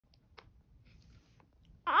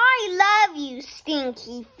you,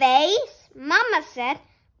 stinky face. Mama said,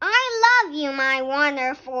 I love you, my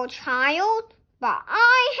wonderful child, but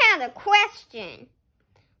I had a question.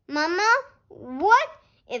 Mama, what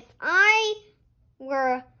if I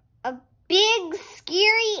were a big,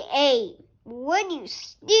 scary ape? Would you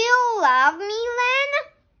still love me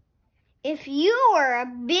then? If you were a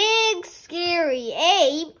big, scary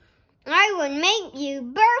ape, I would make you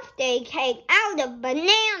birthday cake out of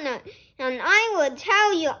banana, and I would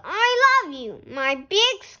tell you I love you, my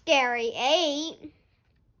big, scary ape.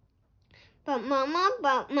 But Mama,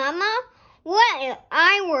 what if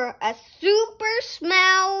I were a super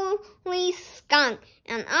smelly skunk,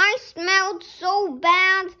 and I smelled so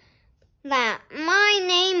bad that my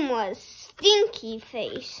name was Stinky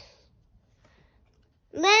Face?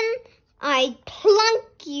 Then I'd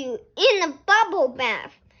plunk you in a bubble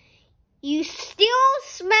bath. You still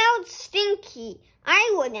smelled stinky.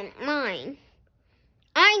 I wouldn't mind.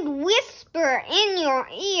 I'd whisper in your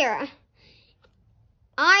ear,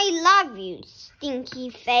 I love you,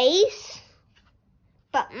 Stinky Face.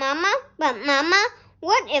 But Mama,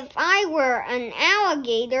 what if I were an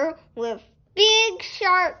alligator with big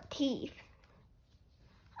sharp teeth?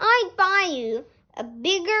 I'd buy you a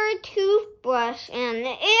bigger toothbrush, and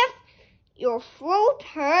if your throat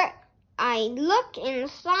hurt, I'd look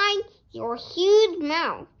inside your huge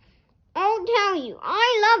mouth. I'll tell you,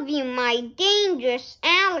 I love you, my dangerous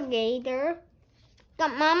alligator.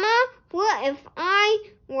 But Mama, what if I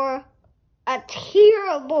were a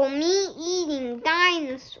terrible meat-eating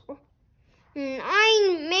dinosaur? And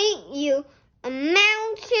I'd make you a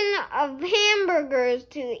mountain of hamburgers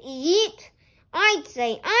to eat. I'd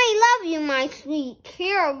say, I love you, my sweet,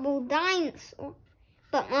 terrible dinosaur.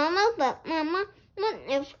 But Mama, what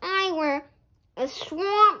if I were a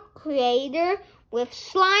swamp creator with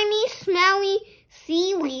slimy, smelly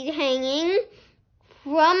seaweed hanging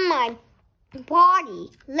from my body?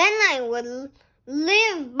 Then I would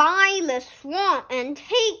live by the swamp and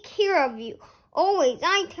take care of you. Always,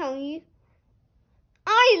 I tell you.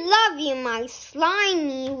 I love you, my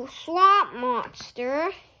slimy swamp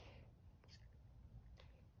monster.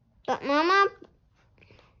 But Mama,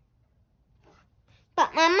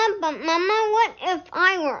 what if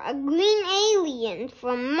I were a green alien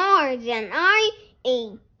from Mars and I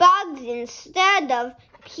ate bugs instead of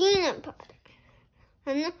peanut butter?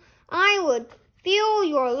 And I would fill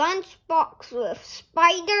your lunchbox with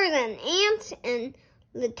spiders and ants and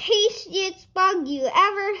the tastiest bug you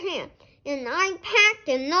ever had. And I packed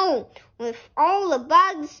a note with all the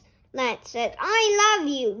bugs that said, I love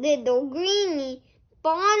you, little greenie,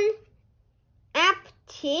 bon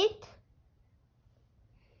appetit.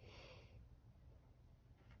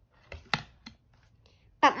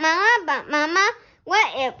 But Mama,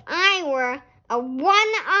 what if I were a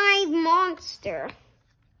one-eyed monster?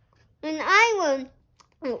 And I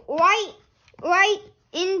would right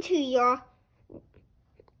into your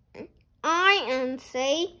eye and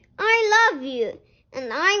say, I love you.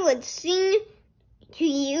 And I would sing to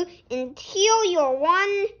you until your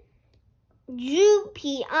one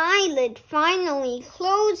droopy eyelid finally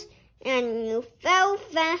closed and you fell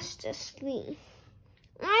fast asleep.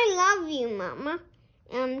 I love you, Mama.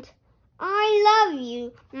 And I love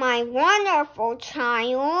you, my wonderful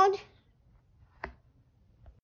child.